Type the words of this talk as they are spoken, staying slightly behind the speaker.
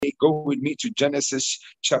Go with me to Genesis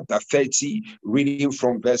chapter 30, reading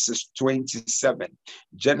from verses 27.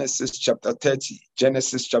 Genesis chapter 30.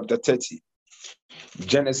 Genesis chapter 30.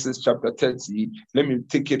 Genesis chapter 30. Let me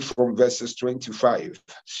take it from verses 25.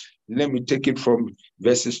 Let me take it from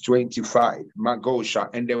verses 25, Magosha,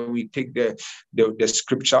 and then we take the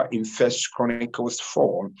scripture in First Chronicles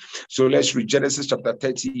 4. So let's read Genesis chapter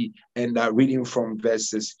 30 and reading from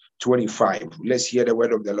verses 25. Let's hear the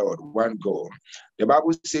word of the Lord. One go. The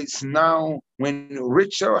Bible says, now when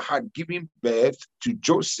Rachel had given birth to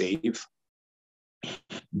Joseph,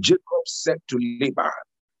 Jacob said to Laban,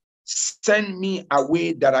 send me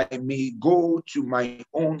away that I may go to my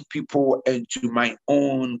own people and to my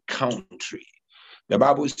own country. The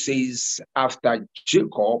Bible says after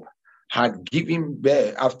Jacob had given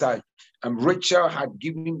birth, after Rachel had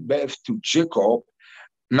given birth to Jacob,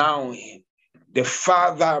 now the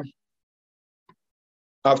father,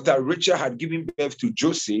 after Rachel had given birth to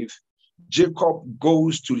Joseph, Jacob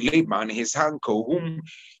goes to Laban, his uncle, whom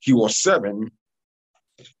he was serving,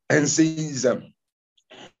 and says,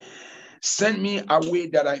 send me away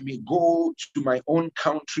that I may go to my own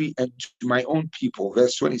country and to my own people.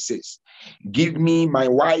 Verse 26. Give me my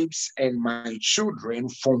wives and my children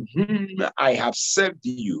from whom I have served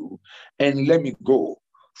you, and let me go.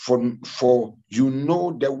 For you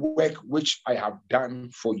know the work which I have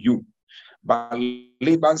done for you. But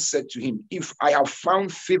Laban said to him, if I have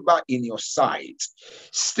found favor in your sight,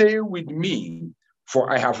 stay with me,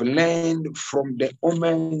 for I have learned from the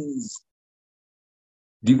omens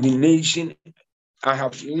divination. I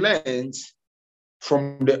have learned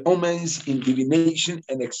from the omens in divination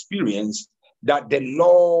and experience that the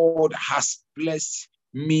Lord has blessed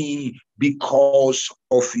me because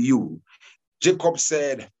of you. Jacob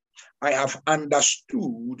said, I have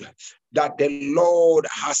understood that the Lord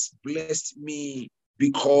has blessed me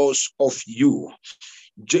because of you.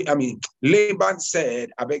 Laban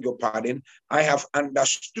said, I beg your pardon, I have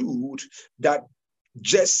understood that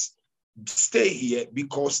just stay here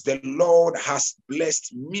because the Lord has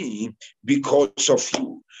blessed me because of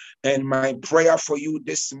you. And my prayer for you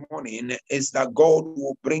this morning is that God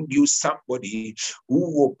will bring you somebody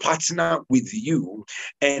who will partner with you,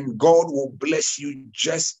 and God will bless you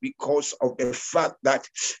just because of the fact that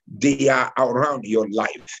they are around your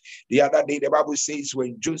life. The other day, the Bible says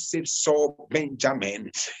when Joseph saw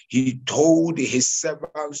Benjamin, he told his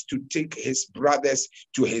servants to take his brothers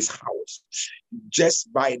to his house.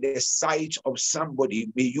 Just by the sight of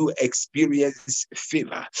somebody, may you experience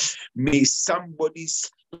favor. May somebody's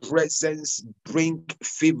presence bring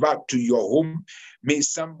favor to your home. May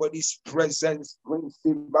somebody's presence bring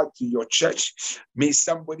favor to your church. May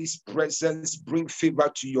somebody's presence bring favor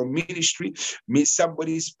to your ministry. May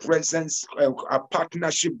somebody's presence, a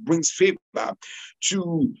partnership brings favor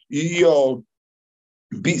to your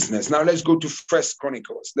business. Now let's go to First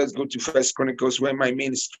Chronicles. Let's go to First Chronicles, where my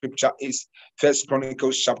main scripture is First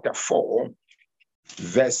Chronicles chapter 4,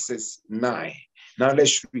 verses 9. Now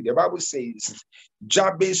let's read. The Bible says,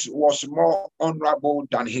 Jabez was more honorable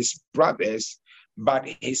than his brothers, but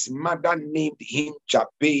his mother named him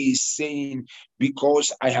Jabez, saying,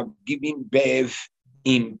 because I have given birth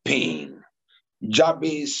in pain.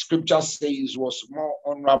 Jabez, scripture says, was more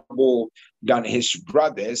honorable than his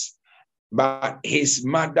brothers, but his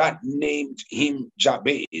mother named him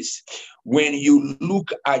Jabez. When you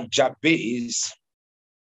look at Jabez,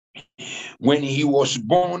 when he was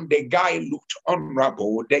born, the guy looked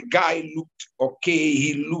honorable. The guy looked okay.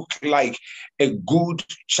 He looked like a good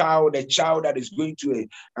child, a child that is going to,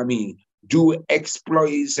 do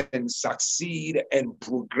exploits and succeed and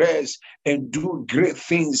progress and do great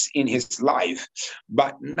things in his life.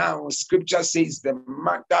 But now scripture says the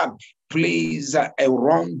mother placed a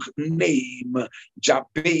wrong name,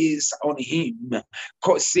 Jabez, on him,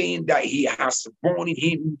 saying that he has born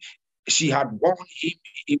him. She had born him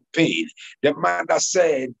in pain. The mother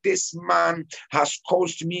said, this man has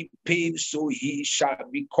caused me pain, so he shall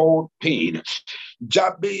be called pain.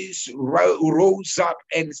 Jabez rose up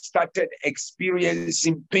and started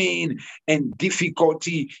experiencing pain and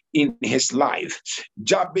difficulty in his life.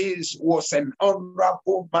 Jabez was an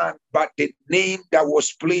honorable man, but the name that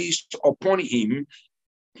was placed upon him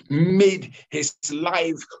made his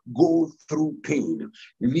life go through pain.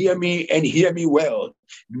 Hear me and hear me well.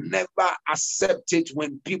 Never accept it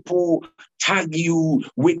when people tag you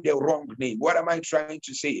with the wrong name. What am I trying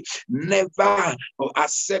to say? Never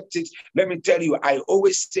accept it. Let me tell you, I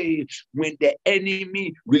always say, when the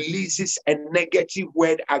enemy releases a negative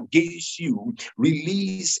word against you,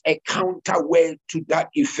 release a counter word to that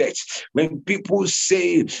effect. When people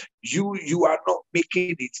say you are not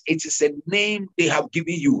making it, it is a name they have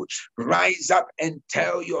given you. Rise up and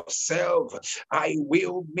tell yourself, I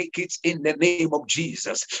will make it in the name of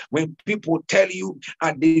Jesus. When people tell you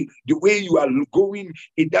the way you are going,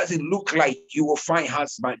 it doesn't look like you will find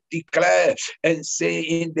husband, declare and say,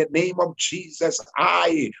 in the name of Jesus,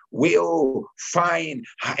 I will find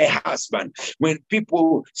a husband. When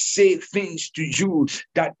people say things to you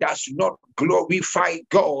that does not glorify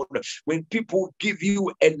God, when people give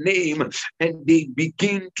you a name and they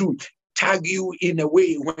begin to tag you in a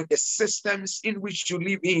way, when the systems in which you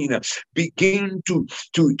live in begin to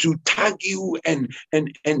tag you and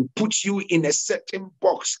put you in a certain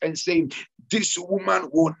box and say, this woman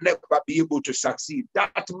will never be able to succeed.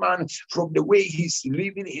 That man, from the way he's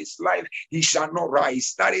living his life, he shall not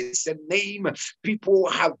rise. That is a name people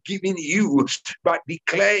have given you. But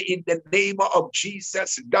declare in the name of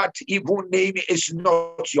Jesus that evil name is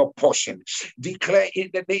not your portion. Declare in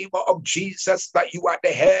the name of Jesus that you are the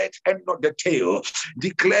head and not the tail.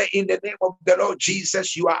 Declare in the name of the Lord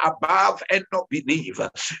Jesus you are above and not beneath.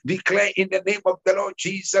 Declare in the name of the Lord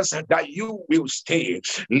Jesus that you will stay.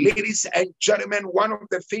 Ladies and gentlemen, one of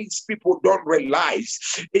the things people don't realize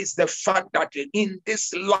is the fact that in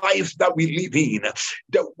this life that we live in,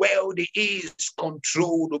 the world is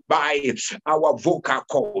controlled by our vocal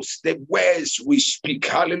cords, the words we speak.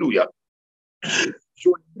 Hallelujah.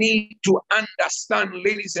 You need to understand,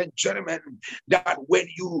 ladies and gentlemen, that when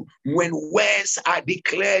words are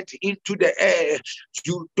declared into the air,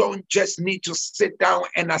 you don't just need to sit down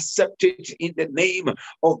and accept it in the name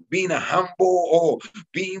of being humble or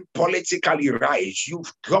being politically right.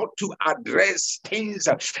 You've got to address things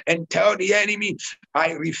and tell the enemy,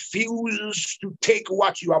 I refuse to take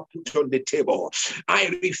what you have put on the table. I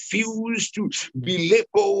refuse to be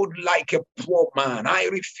labeled like a poor man. I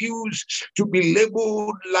refuse to be labeled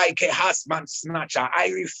like a husband snatcher. I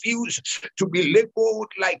refuse to be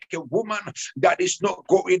labeled like a woman that is not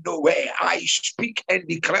going nowhere. I speak and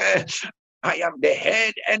declare, I am the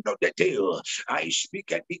head and not the tail. I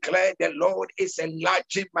speak and declare the Lord is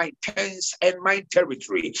enlarging my tents and my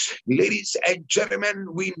territory. Ladies and gentlemen,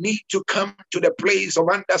 we need to come to the place of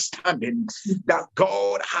understanding that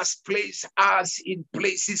God has placed us in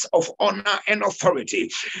places of honor and authority.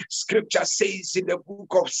 Scripture says in the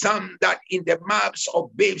book of Psalm that in the mouths of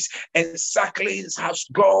babes and sucklings has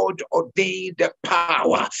God ordained the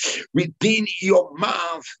power. Within your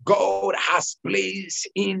mouth, God has placed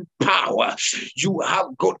in power. You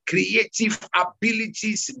have got creative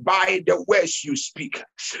abilities by the words you speak.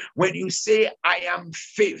 When you say, I am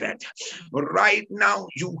favored, right now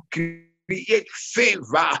you create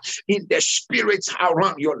favor in the spirits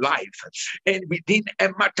around your life. And within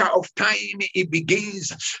a matter of time, it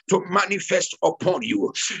begins to manifest upon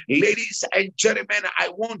you. Ladies and gentlemen, I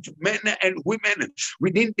want men and women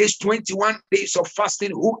within these 21 days of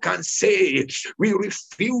fasting who can say, we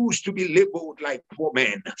refuse to be labeled like poor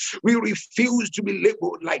men. We refuse to be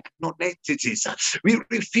labeled like non-entities. We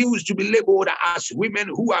refuse to be labeled as women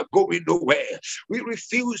who are going nowhere. We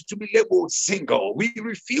refuse to be labeled single. We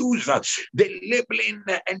refuse the labeling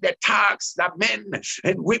and the tags that men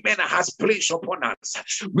and women has placed upon us.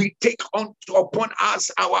 We take upon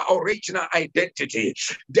us our original identity,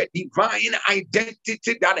 the divine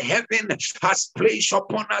identity that heaven has placed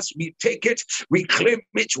upon us. We take it, we claim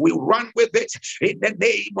it, we run with it in the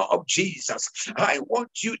name of Jesus. I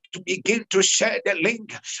want you to begin to share the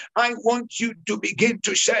link. I want you to begin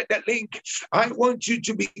to share the link. I want you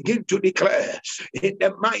to begin to declare in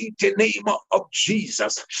the mighty name of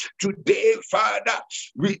Jesus. Today, Father,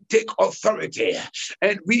 we take authority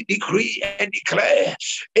and we decree and declare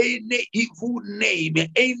any evil name,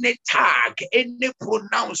 any tag, any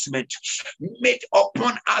pronouncement made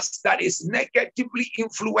upon us that is negatively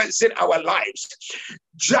influencing our lives.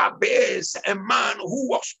 Jabez, a man who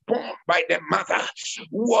was born by the mother,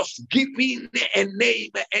 was given a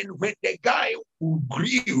name, and when the guy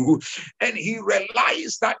grew and he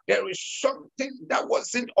realized that there is something that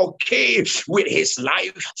wasn't okay with his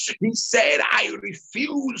life, he said, I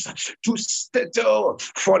refuse to settle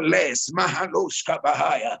for less. I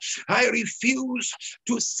refuse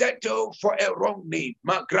to settle for a wrong name.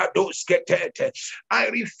 I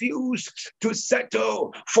refuse to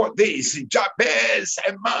settle for this. Jabez,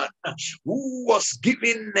 a man who was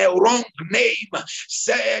given a wrong name,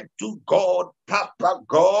 said to God, Papa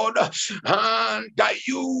God, and that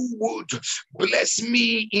you would bless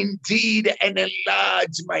me indeed and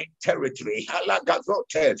enlarge my territory.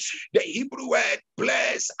 Halagazote. The Hebrew word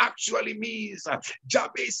bless actually means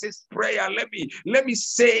Jabez's prayer. Let me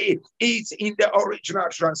say it in the original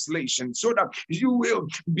translation so that you will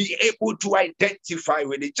be able to identify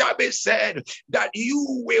with it. Jabez said that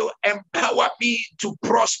you will empower me to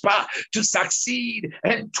prosper, to succeed,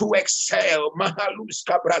 and to excel.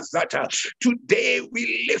 Mahaluska Brazata. Today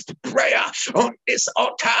we lift prayer on this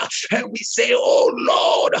altar and we say, oh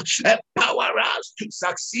Lord, empower us to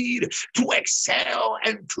succeed, to excel,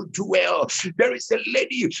 and to do well. There is a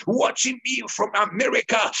lady watching me from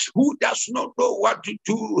America who does not know what to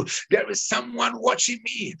do. There is someone watching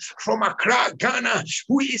me from Accra, Ghana,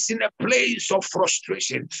 who is in a place of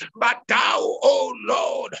frustration. But thou, oh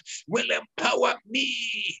Lord, will empower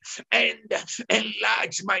me and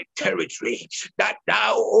enlarge my territory. That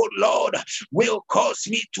thou, oh Lord, will cause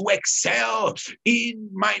me to excel in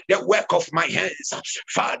the work of my hands.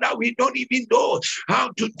 Father, we don't even know how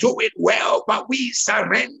to do it well, but we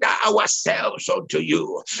surrender ourselves unto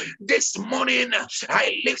you. This morning,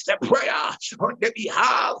 I lift a prayer on the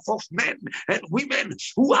behalf of men and women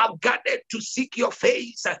who have gathered to seek your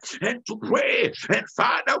face and to pray. And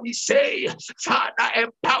Father, we say, Father,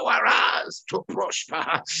 empower us to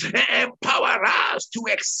prosper, empower us to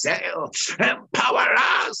excel, empower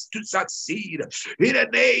us to succeed. In the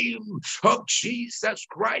name of Jesus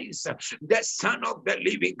Christ, the Son of the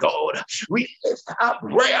living God, we lift our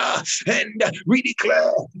prayer and we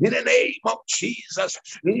declare in the name of Jesus,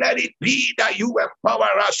 let it be that you empower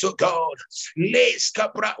us, O God.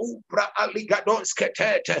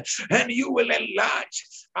 And you will enlarge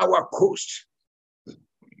our coast.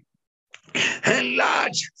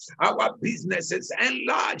 Enlarge our businesses,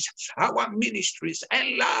 enlarge our ministries,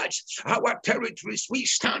 enlarge our territories. We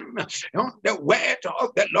stand on the word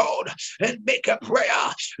of the Lord and make a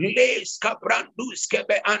prayer. Les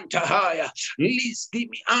kabranduskebe antahaya,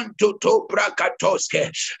 listimi anto to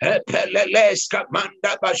brakatoske, peleles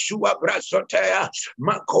kabanda bashua brasotea,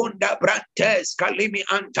 makonda brantes kalimi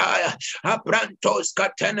antaya, abrantos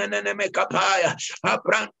katenene mekapaya,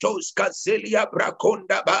 abrantos kasilia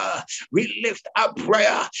brakonda ba. We lift up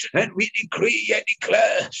prayer and we decree and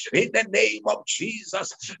declare in the name of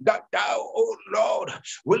Jesus that thou, O Lord,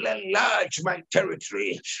 will enlarge my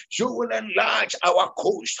territory. You will enlarge our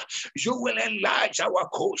coast. You will enlarge our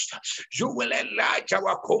coast. You will enlarge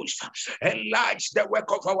our coast. Enlarge the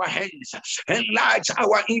work of our hands. Enlarge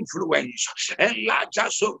our influence. Enlarge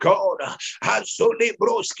us, O God. Azole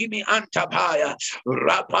broskimi antabaya.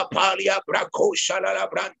 Rapapalia brakosha la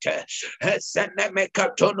brante. Eseneme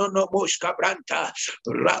katono no Cabranta,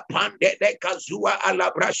 Rapande de Kazua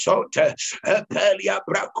alabrasote, Pelia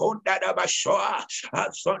Braconda da Bashoa,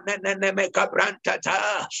 Azonene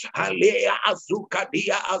Cabranta, Alea Azuka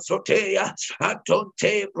dia Azotea,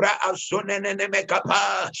 Atonte Bra Azonene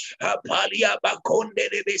Mecapa, Palia Baconde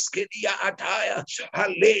de Biscadia Ataya,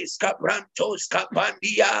 Ales Cabrantos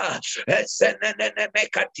Capandia, Senene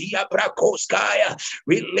Mecatia Bracoskaya.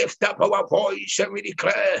 We lift up our voice and we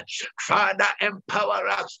declare, Father, empower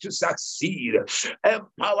us to succeed,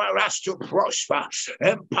 empower us to prosper,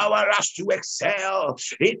 empower us to excel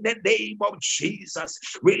in the name of Jesus.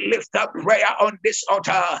 We lift up prayer on this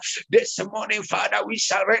altar this morning. Father, we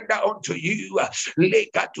surrender unto you.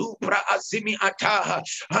 Lekatubra azimi ataha,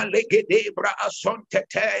 alegedebra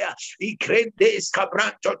asontetea, ikrendes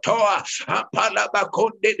kabranto toa,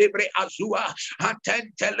 apalabakonde debre azua,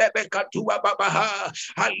 atentelebe katua babaha,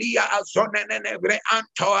 alia azonenebre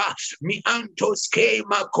antoa, mi antos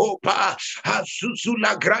kema kopa,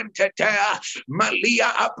 azuzula grantetea,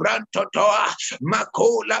 malia abrantotoa,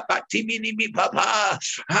 makola batimini mi papa,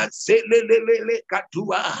 azelelele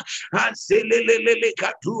katua, azelelele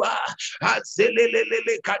katua,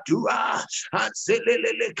 azelelele katua,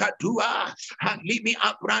 azelelele katua, alimi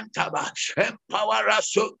abrantaba. Empower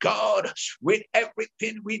us, oh God, with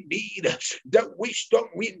everything we need, the wisdom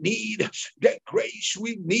we need, the grace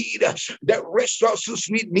we need, the resources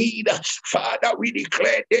we need. Father, we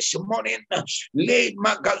declare this morning, Le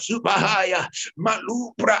Magazubahaya,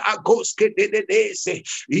 Malupra Agoske de Dese,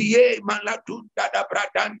 Ye Malatunda da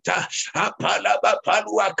Bradanta, Apalaba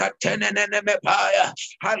Palua Katenene Mepaya,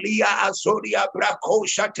 Halia Azoria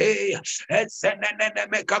Bracoshate, Esenene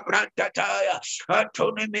Mecabrantataya,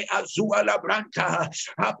 Atoneme Azuala Branta,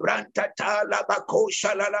 Abrantata la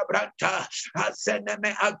Bacosha la Branta,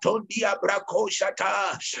 Aseneme Atondia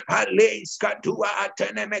Bracoshata, Ales Katua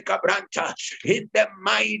Ateneme Cabranta, in the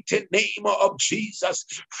mighty mighty name of Jesus.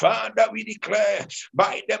 Father, we declare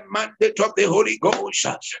by the mandate of the Holy Ghost,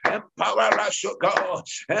 empower us, O God,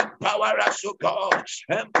 empower us, O God,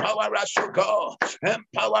 empower us, O God,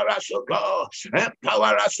 empower us, O God,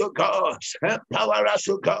 empower us, O God, empower us,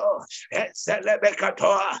 O God.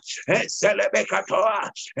 Eselebekatoa, eselebekatoa,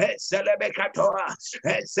 eselebekatoa,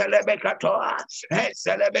 eselebekatoa,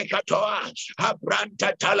 eselebekatoa,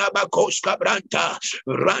 abranta talabakoska branta,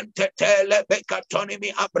 rante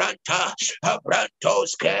telebekatonimi abranta,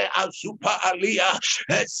 abrantoske azupa alia,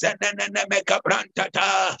 esenene branta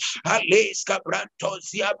ta, aliska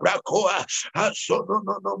brantozia brakoa,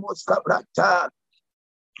 asonononomoska branta.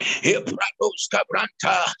 Ebrados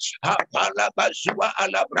cabranta, apalabazua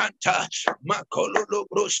alabranta, macololo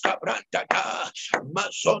brosca branta,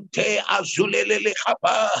 mazonte azulele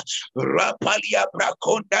hapa, rapalia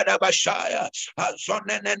braconda da bashaya,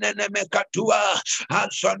 azonene mekatua,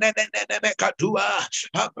 azonene mekatua,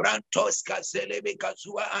 abrantos cazelebe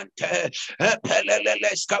kazua ante,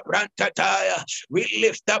 peleleles cabranta taya. We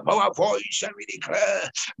lift up our voice and we declare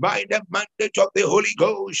by the mandate of the Holy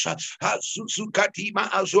Ghost, Azuzukatima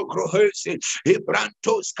Azokrohese,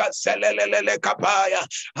 Ibrantos Caselele Kapaya,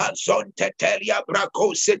 Azontetelia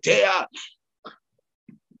Bracosetea.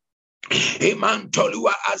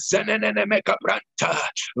 Imantolua azenene mekabranta,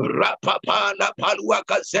 rapapa la palua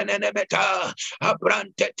kazenene meta,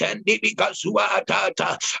 abrante tendi bigazua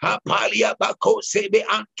atata, apalia bakose be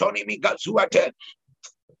Antoni migazuate.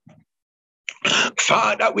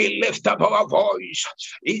 Father, we lift up our voice.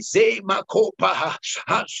 Ize makopa,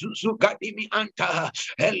 azuzu gadimi anta,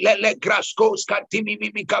 elele graskos kadimi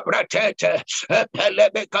mimika bratete,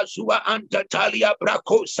 pelebe kazua anta talia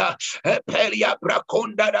brakosa, pelia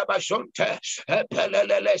brakonda da bashonte,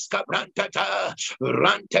 pelele skabrantata,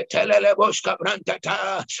 rante telele boska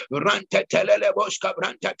brantata, rante telele boska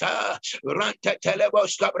brantata, rante tele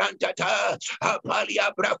boska brantata,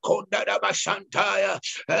 apalia brakonda da bashantaya,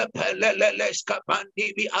 pelele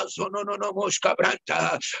Skapandi bi azonono moska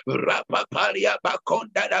branta rapapalia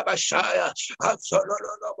bakonda da bashaya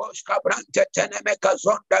azonono moska branta teneme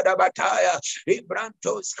kazonda da bataya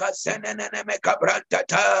ibrantos kazenene meka branta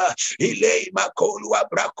ta ile makolua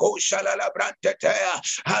brako shalala branta ta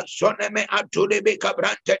azoneme atule beka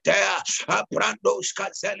branta ta abrandos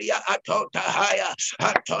kazelia atota haya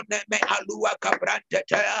atoneme alua kabranta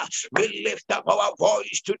ta. We lift up our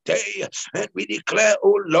voice today and we declare,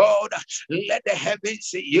 oh Lord, let the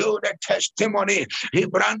heavens yield a testimony.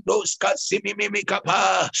 Ibrandos kasimimi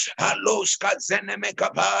kapa, alos kazeneme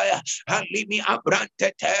kapaya, alimi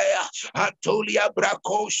abrantetea, atolia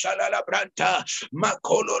brako shalala branta,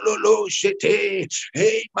 makololo shete,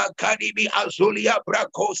 hey makanibi azulia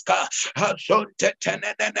brakoska, azonte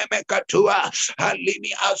tenene mekatua,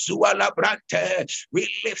 alimi azua la brante. We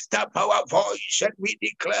lift up our voice and we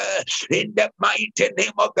declare in the mighty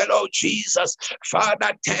name of the Lord Jesus,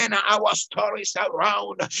 Father, turn our stories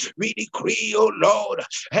around. We decree, oh Lord,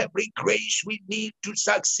 every grace we need to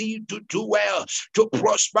succeed, to do well, to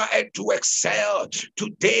prosper and to excel.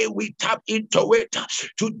 Today we tap into it.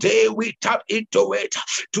 Today we tap into it.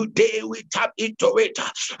 Today we tap into it.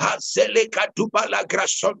 Azeleka dubala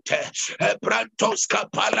grasonte, brantos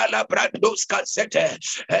kapala la brandos kasete,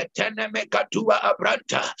 teneme kadua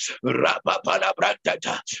abranta, rapapala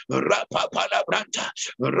branta, rapapala branta,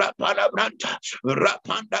 rapala branta,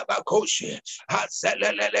 rapanda bakoshi,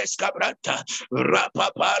 azeleleles kabranta,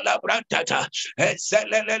 rapapala branta,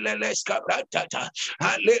 ezeleleles kabranta,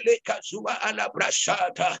 alele kazua ala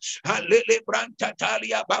brashata, alele branta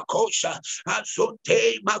talia bakosha,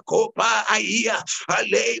 azonte makopa aia,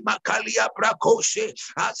 ale makalia brakoshe,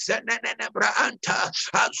 azenene branta,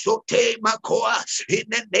 azote makoa. In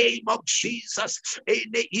the name of Jesus,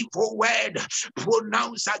 any evil word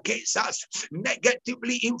pronounced against us,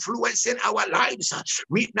 negatively influencing our lives,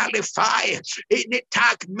 we nullify any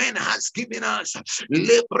tag man has given us.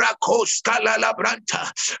 Libra Costa la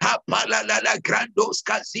Branta, Apala la Grandos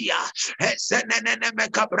Kazia, Esenene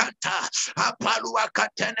Mecabranta, Apalua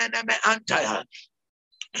Catenene Antaya.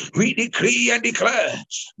 We decree and declare,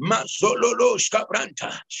 Masololo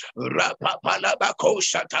Skabranta, Rapapala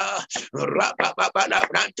Bakoshata, Rapapala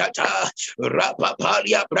Brantata,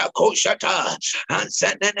 Rapapalia Brakoshata, and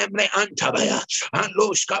Senenemre Antabaya, and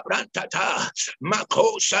Loska Brantata,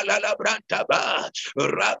 Makosha la Brantaba,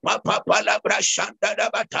 Rapapala Brashanda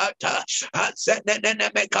Batata, and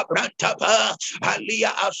Senenemeka Brantaba,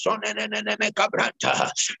 Alia Asonenemeka Branta,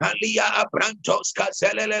 Alia Abrantos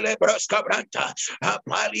Caselele Broska Branta,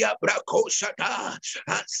 Rapalia Brakoshata,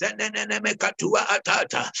 Ansenene Mekatua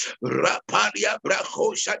Atata, Rapalia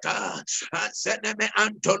Brakoshata, Anseneme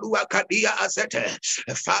Antolua Kadia Azete.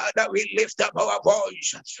 Father, we lift up our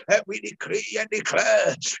voice and we decree and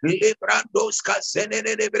declare Librandos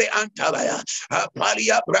Kasenene Bre Antabaya,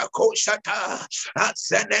 Apalia Brakoshata,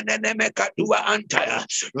 Ansenene Mekatua Antaya,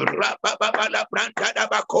 Rapabala Branta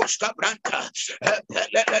Dabakoska Branta,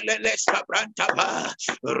 Peleleleska Branta,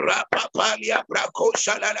 Rapapalia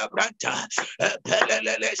Brakosha La Branta,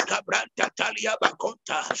 Peleleleska Branta Talia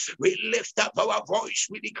Bakonta. We lift up our voice,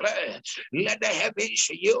 we declare, let the heavens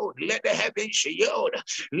yield, let the heavens yield,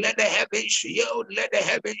 let the heavens yield, let the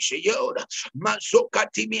heavens yield. Mazoka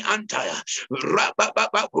Timi Antaya,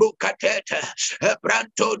 Rababa Brukatete,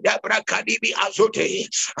 Branto Dabra Kadibi Azote,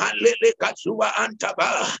 Alele Kazua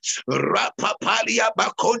Antaba, Rapapalia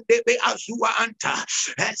Bakonde Be Azua Anta,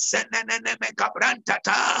 Senene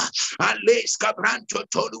Mekabrantata, Ales Cabranto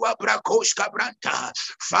Tolua Brakosh Cabranta.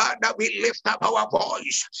 Father, we lift up our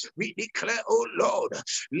voice. We declare, oh Lord,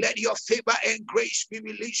 let your favor and grace be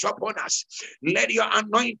released upon us. Let your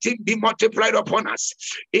anointing be multiplied upon us.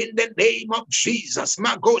 In the name of Jesus,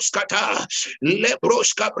 Magoskata,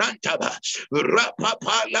 Lebroska Brantaba,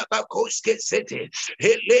 Rapapa Labakoske Sete,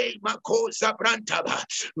 Hele Makosa Brantaba,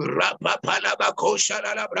 Rapapa Labakosha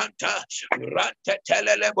Labranta, Ranta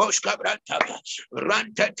Teleboska Brantaba,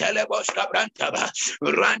 Ranta Teleboska Brantaba,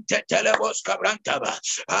 Ranta Teleboska Brantaba,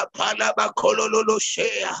 Apalaba Kololo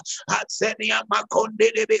Shea, Azenia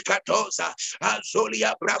Makonde de Becatosa,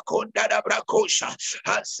 Azolia Braconda da Bracosha,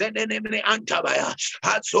 Azenene Antabaya,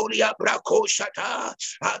 Azolia Bracoshata,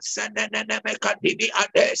 Azenene Mecadibi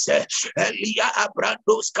Adese, Elia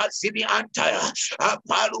Abrandos Casini Antaya,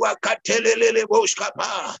 Apalua Catelele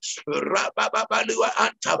Boskapa, Rababalua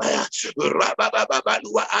Antabaya,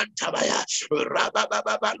 Rababalua Antabaya,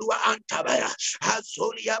 Rababalua Antabaya,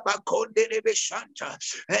 Azolia Baconde de Beshanta,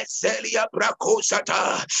 Ezelia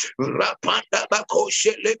Bracosata, Rapanda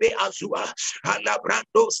Bakoshe Lebe Azua,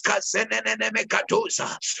 Alabrandos Casenene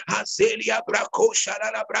Mecatosa, Azelia Bracosha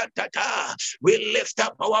La Brantata. We lift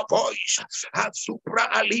up our voice, Azupra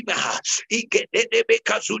Alima, Igede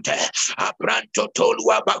Bekazute, Abranto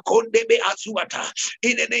Tolua Bakonde Be Azuata,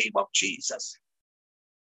 in the name of Jesus.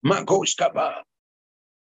 Magoskaba.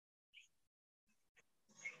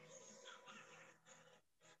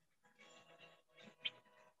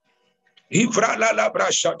 Ivrala la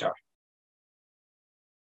brashata.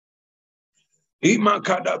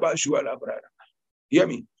 Imakada bashuala brada. Hear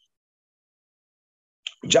me.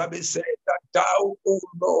 Jabez said that thou, O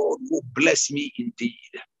Lord, will bless me indeed,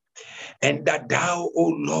 and that thou,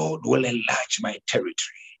 O Lord, will enlarge my territory.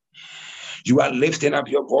 You are lifting up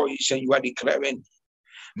your voice and you are declaring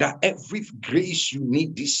that every grace you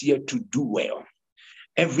need this year to do well,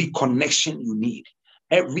 every connection you need,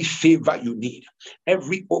 every favor you need,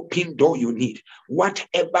 every open door you need,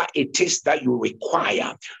 whatever it is that you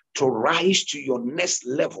require to rise to your next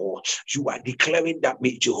level, you are declaring that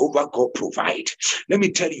may Jehovah God provide. Let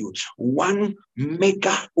me tell you, one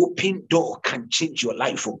mega open door can change your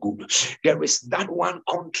life for good. There is that one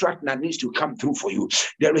contract that needs to come through for you.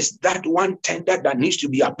 There is that one tender that needs to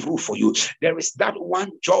be approved for you. There is that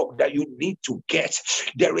one job that you need to get.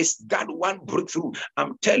 There is that one breakthrough.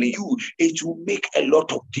 I'm telling you, it will make a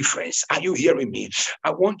lot of difference. Are you hearing me? I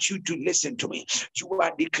want you to listen to me. You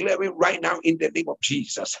are declaring right now in the name of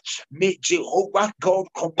Jesus, may Jehovah God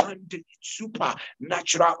command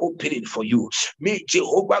supernatural opening for you. May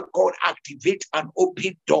Jehovah God activate an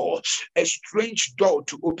open door, a strange door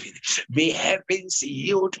to open. May heavens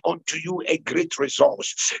yield unto you a great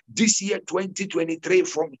resource. This year, 2023,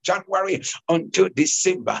 from January until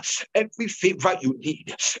December, every favor you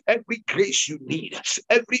need, every grace you need,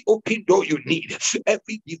 every open door you need,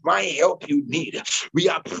 every divine help you need, we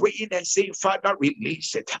are praying and saying, Father,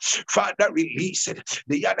 release it. Father, release it.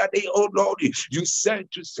 The other day, oh Lord, you said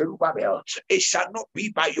to Zerubbabel, it shall not be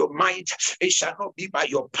by your might, it shall not be by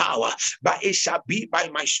your power, but it shall be by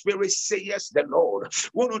my spirit, says the Lord.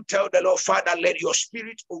 We want to tell the Lord, Father, let your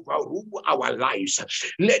spirit overrule our lives.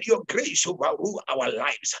 Let your grace overrule our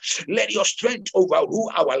lives. Let your strength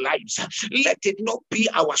overrule our lives. Let it not be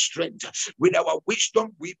our strength. With our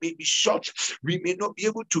wisdom, we may be short. We may not be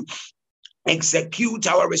able to execute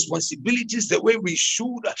our responsibilities the way we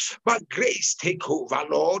should, but grace take over,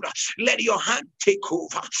 Lord. Let your hand take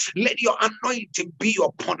over. Let your anointing be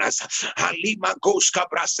upon us. Halima Goshka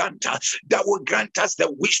Brasanta, that will grant us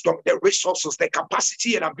the wisdom, the resources, the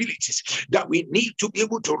capacity and abilities that we need to be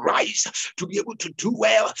able to rise, to be able to do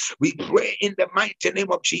well. We pray in the mighty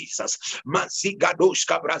name of Jesus. Masiga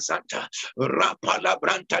Doshka Brasanta, Rapala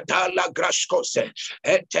Branta Dala Grashkose,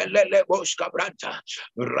 Etelele Boshka Branta,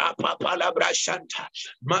 Rapapala Brashanta,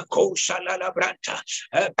 Mako Shalala Branta,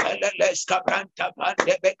 Peleleska Branta,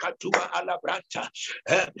 Pandebekatua Alabranta,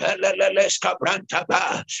 Peleleska Branta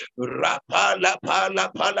Ba, Rapala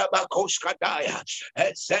Pala Pala Bakoska Daya,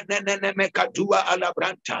 Senene Mekadua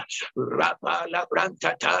Alabranta, Rapala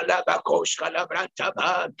Branta Tala Bakoska Labranta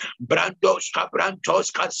Ba, Brandoska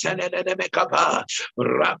Brantoska Senene Mekaba,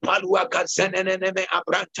 Rapalua Senene Me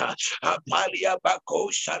Abranta, Apalia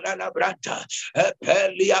Bakosha Labranta,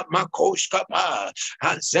 Pelia Makoskapa,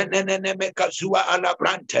 Ansenene Mekazua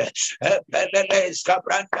Alabrante, Peleles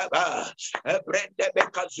Cabranta, Brende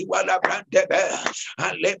Bekazua Labrante,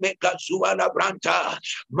 Alemekazua Labranta,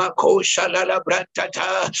 Makosha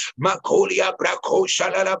Labranta, Makolia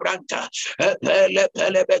Bracosha Labranta,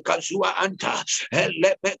 Pele Bekazua Anta,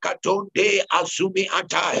 Elemekatonde Azumi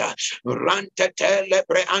Antaya, Ranta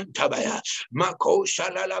Telebre Antabaya, Makosha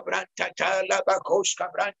Labranta, Labakoska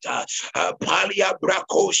Branta, Palia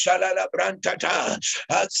Bracosha la Brantata,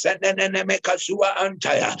 Senene Mekazua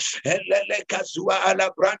Antaya, Elele Kazua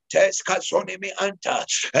ala Brantes Kazonimi Anta,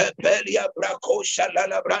 Pelia Bracosha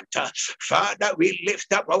la Branta. Father, we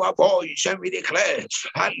lift up our voice and we declare,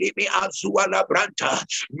 Halimi Azua la Branta,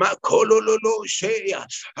 Makololo Shea,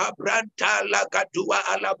 Abranta la Gadua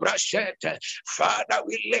ala Brachete. Father,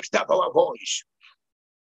 we lift up our voice.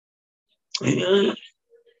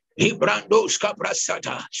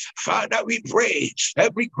 Father, we pray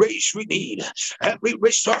every grace we need, every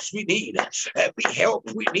resource we need, every help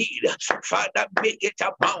we need. Father, make it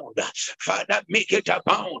abound. Father, make it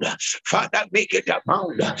abound. Father, make it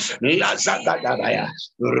abound. Lazagadabaya,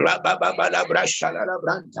 Rabababala Brashala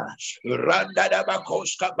Branta, Randa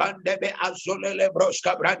Bakoska Bandebe Azolele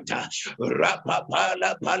Broska Branta,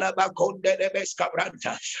 Rapapala Palabakonde de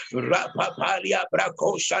Bescabranta, Rapapalia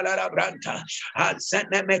Bracoshala Branta,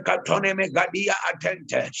 Anseneme Katone Megadia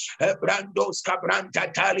Atente, Brandos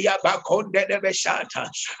Cabranta Talia Baconde de Beshata,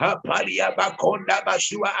 Apalia Baconda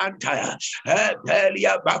Bashua Antaya,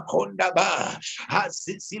 Pelia Baconda Ba,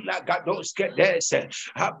 Asisila Gadoske Dese,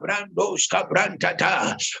 Abrandos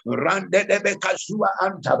Cabranta, Rande de Becasua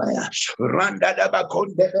Antabaya, Randa de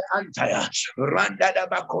Baconde de Antaya, Randa de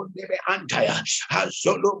Baconde de Antaya,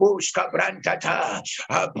 Azolobos Cabranta,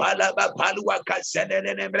 Apalaba Palua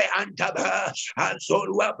Casenembre Antaba,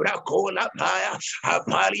 Azolua Bracola Paya,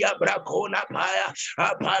 Apalia Bracola Paya,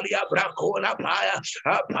 Apalia Bracola Paya,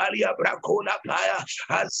 Apalia Bracola Paya,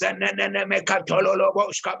 Azenene Mecatolo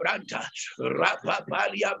Bosca Branta,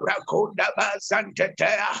 Rapapalia Braconda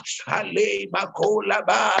Basantetea, Ale Bacola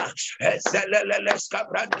Ba, Ezelelesca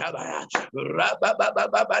Branta Baya,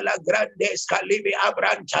 Rabababa la Grandes Calibi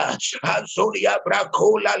Abranta, Azulia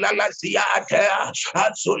Bracola la Lazia Atea,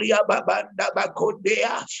 Azulia Babanda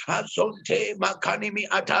Bacondea, Azonte Macanimi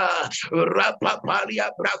Ata, Rapapalia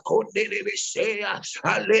Braconde Levesea,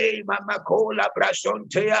 Ale Mamacola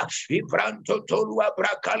Brasontea, Ibranto Tolua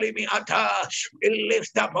Bracalimi Ata. We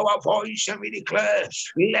lift up our voice and we declare,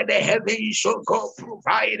 let the heavens so go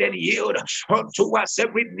provide and yield unto us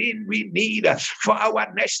every need we need for our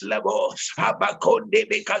next level. Abakonde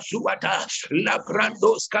Bekazuata,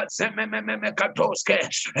 Labrandoska Zememekatoske,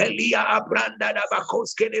 Elia Abranda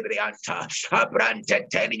Bakoske Librianta, Abrante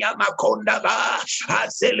Tenia Makonda Ba,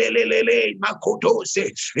 Azelele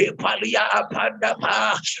Makotose, Epalia Apanda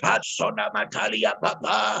Ba, Asona Matalia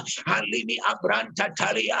Papa, Alimi Abranta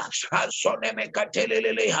Talia, Asone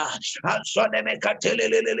Mekateleleha, Asone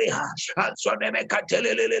Mekateleleha, Asone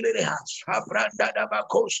Mekateleleha, Abranda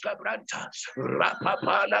Bakoska Branta,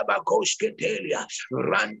 Rapapala Bakoske Telia,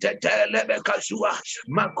 Rante Telebekazua,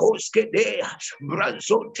 Makoske Dea,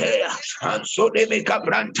 Branzotea, Ansone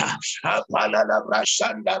Mekabranta, Apala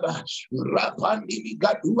Brashandaba, Rapandi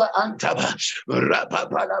Gadua Antaba,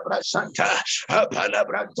 Rapapala Brasanta, Apala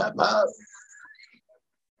Brantaba.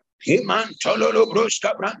 Imantololo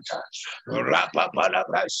broska branta, rapa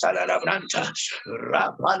palabra salala branta,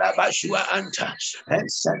 rapa bashua anta, and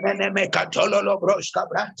senene katololo broska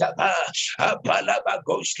branta ba, apalaba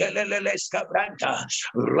goske leleska branta,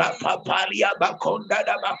 rapa palia bakonda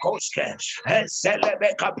da bakoske, and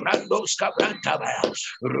selebe kaprandoska branta ba,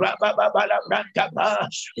 rapa babala branta ba,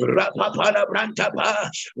 rapa pala branta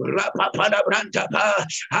ba, rapa pala branta ba,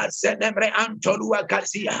 asenemre antolua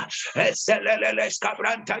kazia, and seleleska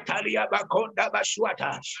branta. Talia bakonda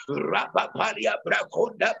bashuata, rapapalia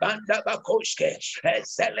brakonda banda bakoske,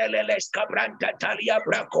 eseleleles kabranta talia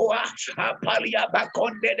brakoa, apalia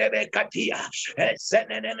bakonde de bekatia,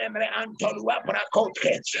 esenenemre antolua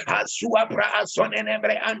brakoke, asua pra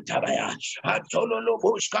asonenemre antabaya, atololo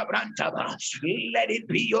bushka brantaba. Let it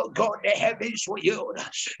be, your God, the heavens will yield.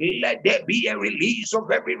 Let there be a release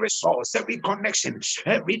of every resource, every connection,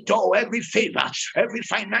 every door, every favor, every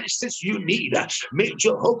finances you need. May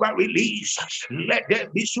Jehovah release. Let there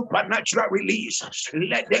be supernatural release.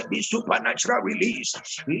 Let there be supernatural release.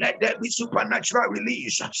 Let there be supernatural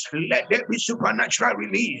release. Let there be supernatural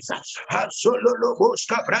release. Hasololo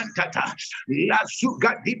boska brantata. La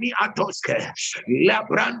sugadimi atoske. La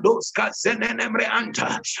brandoska zenenemre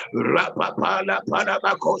anta. Rapapala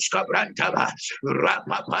palabakoska brantaba.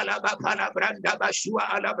 Rapapala bapala branda bashua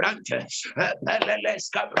ala brante.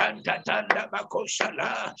 Peleleska brantata la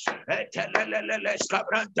bakoshala. Teleleska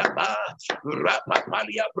brantaba.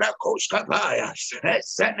 Rapapalia brakoska baya.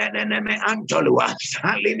 Seneneme antolua.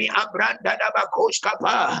 Alimi abranda da bakoska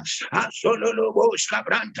ba. Asololo boska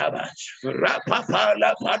brantaba.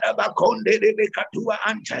 Rapapala palabakonde de bekatua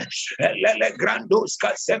ante. Lele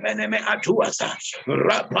grandoska semeneme atuasa.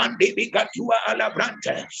 Rapandi bigatua ala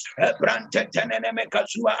brante. Brante teneneme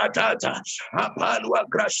kasua atata. Apalua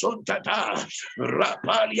grasontata.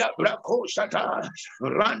 Rapalia brakosata.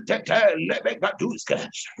 Rantete lebegaduska.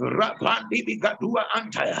 Rapandi bigadua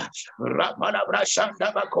antaya. Rapala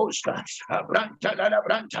brashanda bakoska. Abranta la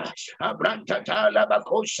branta. Abranta la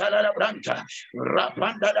bakosha la branta.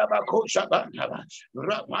 Rapanda la bakosha banta.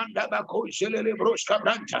 Rapanda bakosha le broska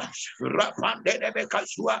branta. Rapande de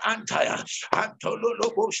bekasua antaya.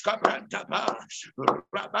 Antololo boska branta ba.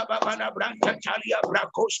 Rababa la branta talia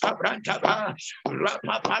brakoska branta ba.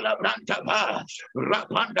 Rapapala branta ba.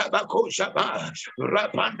 Rapanda bakosha ba.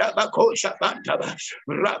 Rapanda bakosha banta ba.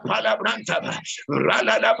 Rapala branta ba.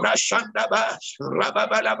 Rala la brashanda ba.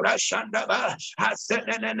 Rababa la brashanda ba.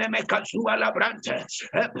 Hasenene mekazua la branta.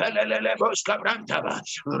 Pelele boska branta ba.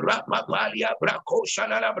 Rapapalia brakosha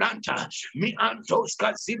la branta. Mi antos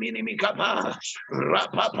kazimini mikaba.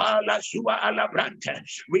 Rapapala sua ala branta.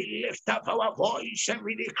 We lift up our voice and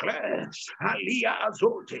we declare Aliyah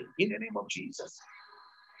Azote in the name of Jesus.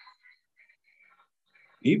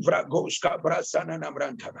 You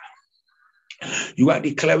are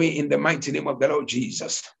declaring in the mighty name of the Lord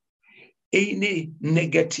Jesus. Any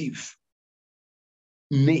negative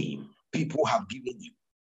name people have given you,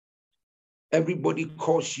 everybody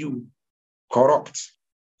calls you corrupt,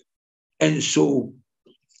 and so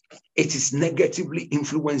it is negatively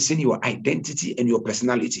influencing your identity and your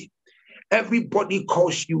personality. Everybody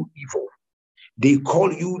calls you evil. They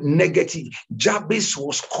call you negative. Jabez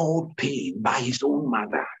was called pain by his own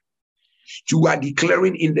mother. You are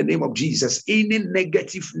declaring in the name of Jesus any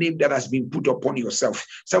negative name that has been put upon yourself.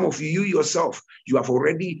 Some of you yourself, you have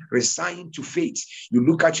already resigned to fate. You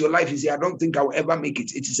look at your life and say, I don't think I'll ever make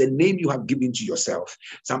it. It is a name you have given to yourself.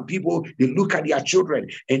 Some people, they look at their children,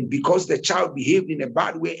 and because the child behaved in a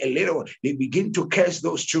bad way a little, they begin to curse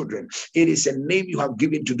those children. It is a name you have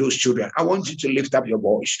given to those children. I want you to lift up your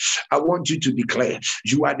voice. I want you to declare.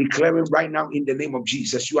 You are declaring right now in the name of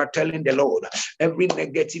Jesus. You are telling the Lord, every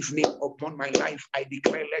negative name upon my life, I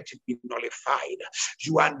declare, let it be nullified.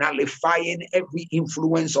 You are nullifying every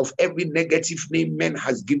influence of every negative name man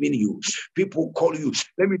has given you. People call you.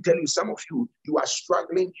 Let me tell you, some of you, you are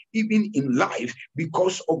struggling even in life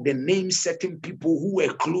because of the name certain people who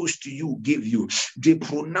were close to you gave you. They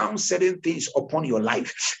pronounce certain things upon your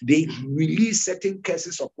life. They release certain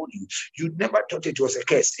curses upon you. You never thought it was a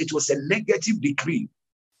curse. It was a negative decree.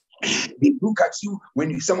 They look at you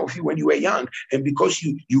some of you when you were young, and because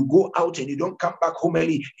you go out and you don't come back home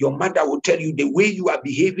early, your mother will tell you the way you are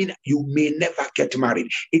behaving, you may never get married.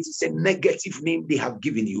 It is a negative name they have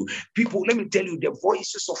given you. People, let me tell you, the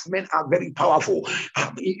voices of men are very powerful.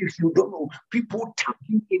 If you don't know, people tag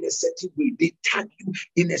you in a certain way. They tag you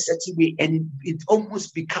in a certain way, and it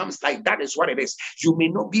almost becomes like that is what it is. You may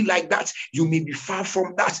not be like that. You may be far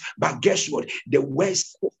from that. But guess what? The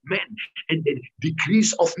words of men and the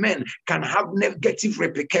decrees of men men can have negative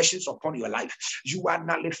repercussions upon your life. You are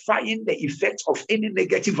nullifying the effect of any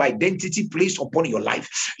negative identity placed upon your life.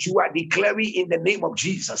 You are declaring in the name of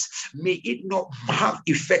Jesus, may it not have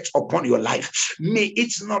effect upon your life. May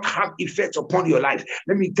it not have effect upon your life.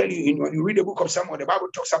 Let me tell you, when you read the book of Samuel, the Bible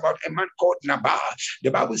talks about a man called Nabal.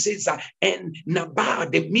 The Bible says that, and Nabal,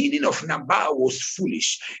 the meaning of Nabal was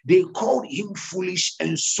foolish. They called him foolish,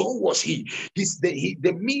 and so was he.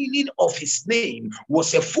 The meaning of his name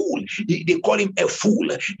was a fool. They call him a fool.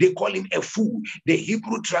 They call him a fool. The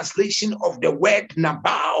Hebrew translation of the word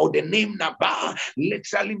Nabal, the name Nabal,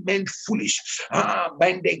 literally meant foolish.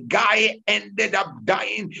 But the guy ended up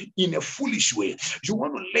dying in a foolish way. You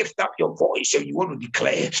want to lift up your voice and you want to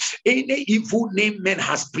declare any evil name man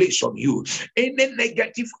has placed on you, any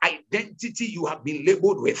negative identity you have been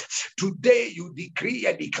labeled with. Today you decree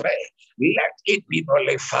and declare, let it be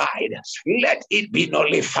nullified. Let it be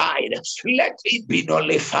nullified. Let it be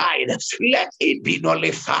nullified. Let it be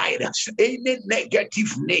nullified. Any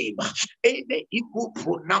negative name, any evil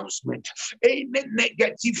pronouncement, any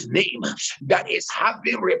negative name that is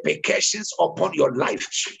having repercussions upon your life,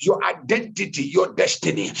 your identity, your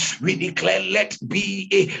destiny, we declare, let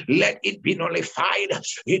it be nullified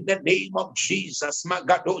in the name of Jesus.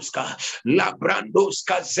 Magadoska,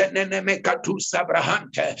 Labrandoska, Zenenemekatu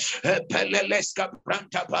Sabrahante, Peleleska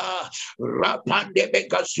Brantaba, Rapande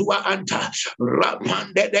Begazua Anta,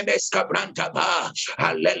 Rapande Deska Brantaba,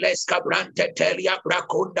 Aleleska Brante Telia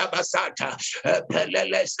Braconda Basata,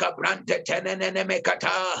 Peleleska Brante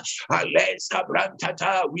Tenenemekata, Aleska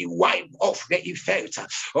Brantata. We wipe off the effect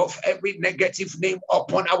of every negative name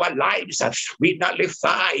upon our lives. We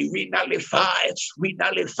nullify, we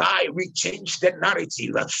change the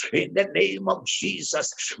narrative in the name of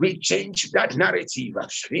Jesus. We change that narrative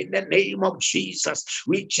in the name of Jesus.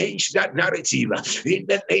 We change that narrative in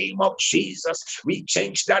the name of Jesus. We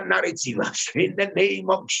change that narrative in the name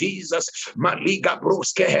of Jesus. Maliga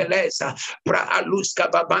broske helesa praaluska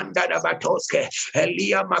babanda da batoske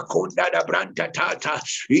Elia makonda da branta tata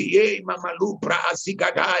ye mamalu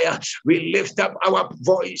praasigadaya. We lift up our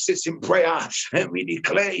voices in prayer and we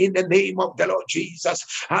declare in the name of the Lord Jesus,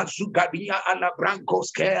 Azugadia ala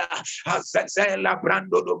brancoskea, Azazela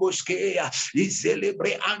brando doboskea,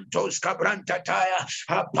 Izelebre antos cabranta taya,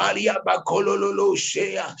 Apalia bakololo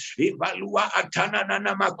shea, Ivalua atana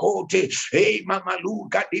nana makote, E mamalu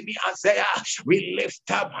gadimi azea. We lift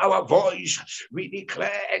up our voice, we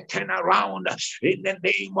declare a turnaround in the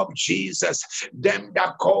name of Jesus. Them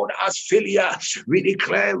that called us failure, we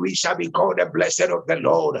declare we shall be called the blessed of the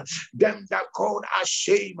Lord. Them that called us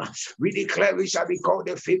shame, we declare we shall be called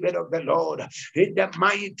the favored of the Lord. In the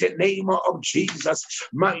mighty name of Jesus.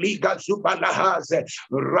 Maliga Zubalahaze,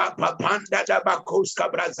 Rapapanda da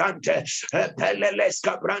Bakoska Brazante,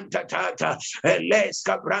 Peleleska Branta Tata,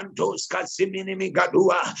 Eleska Brantoska Siminimi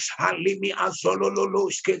Gadua, Alimi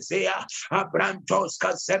Azololoskezea,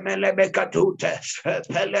 Abrantoska Semelebekatute,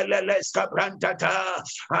 Peleleska Brantata,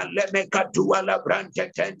 Alemekadua la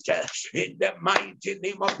Brantete, in the mighty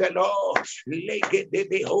name of the Lord. Lege de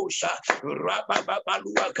Behosha,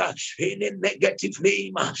 Rababaluaka, any negative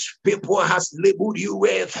name people has labeled you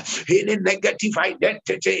with, any negative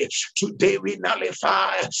identity, today we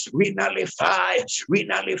nullify, we nullify, we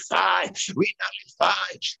nullify, we nullify,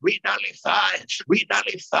 we nullify, we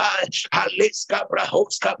nullify. Aleska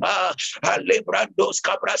Brahoskaba,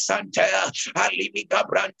 Alebrandoska Brasante, Alimiga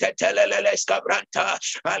Brante Teleleska Branta,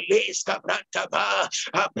 Aleska Brantaba,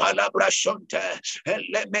 Apalabrashonte,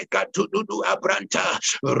 Elemeka Tududu Abranta,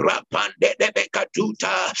 Rapande de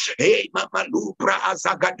Becatuta, E Mamalubra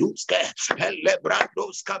Azagaduske,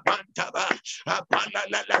 Elebrandoska Bantaba,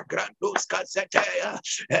 Apalala Grandoska Zetea,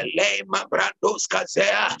 Elema Brandoska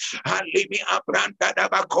Zea, Alimi Abranta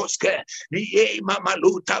Dabakoske, Ye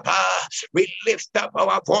Mamalutaba. We lift up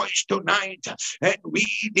our voice tonight and we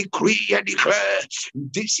decree and declare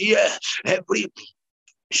this year every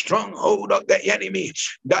stronghold of the enemy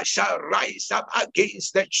that shall rise up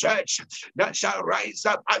against the church, that shall rise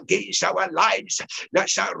up against our lives, that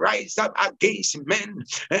shall rise up against men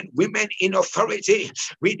and women in authority,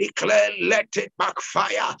 we declare, let it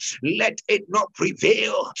backfire, let it not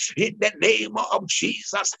prevail. In the name of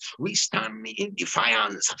Jesus, we stand in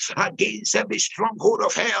defiance against every stronghold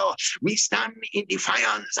of hell. We stand in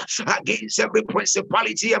defiance against every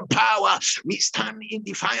principality and power. We stand in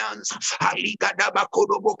defiance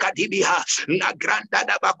bokadibiha, la granda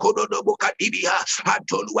da bakodo do bokadibiha,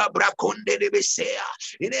 atolua brakonde de besea.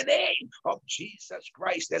 In the name of Jesus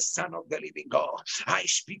Christ, the Son of the living God, I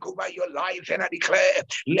speak over your life and I declare,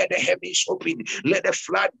 let the heavens open, let the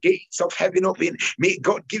floodgates of heaven open. May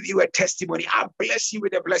God give you a testimony. I bless you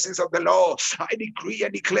with the blessings of the Lord. I decree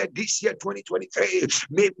and declare this year 2023,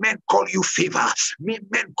 may men call you favor, may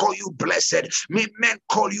men call you blessed, may men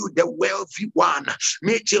call you the wealthy one.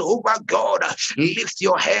 May Jehovah God lift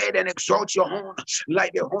your head and exalt your horn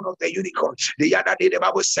like the horn of the unicorn. The other day the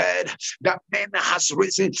Bible said that man has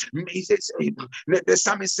risen. The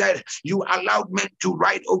psalmist said, you allowed men to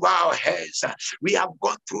ride over our heads. We have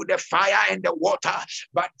gone through the fire and the water,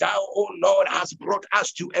 but thou, O Lord, has brought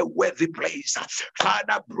us to a worthy place.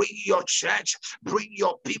 Father, bring your church, bring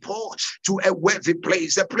your people to a worthy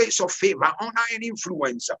place, a place of favor, honor, and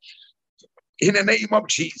influence. In the name of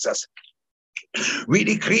Jesus. We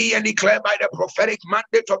decree and declare by the prophetic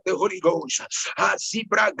mandate of the Holy Ghost.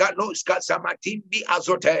 Azibra galos kazamatindi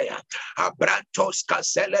azotea. Abrantos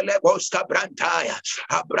kaselelebos kabrantaya.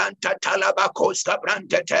 Abranta talabakos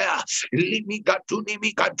kabrantetea. Limi gatuni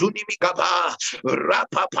migaba.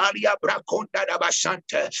 Rapapalia brakonda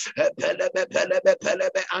dabashante.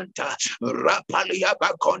 Pelebe anta. Rapalia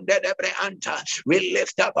bakonde debre anta. We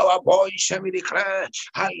lift up our voice and we declare.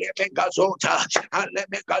 Aleme gazota.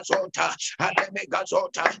 Aleme gazota.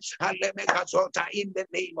 Alemegazota, in the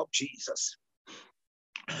name of Jesus.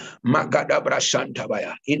 Magadabra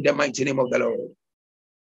Shantabaya, in the mighty name of the Lord.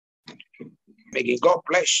 May God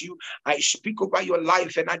bless you. I speak over your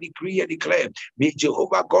life and I decree and declare, may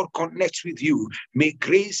Jehovah God connect with you. May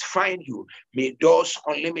grace find you. May doors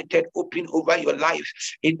unlimited open over your life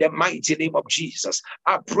in the mighty name of Jesus.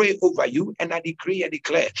 I pray over you and I decree and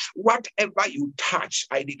declare, whatever you touch,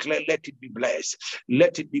 I declare, let it be blessed.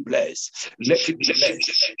 Let it be blessed. Let it be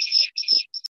blessed.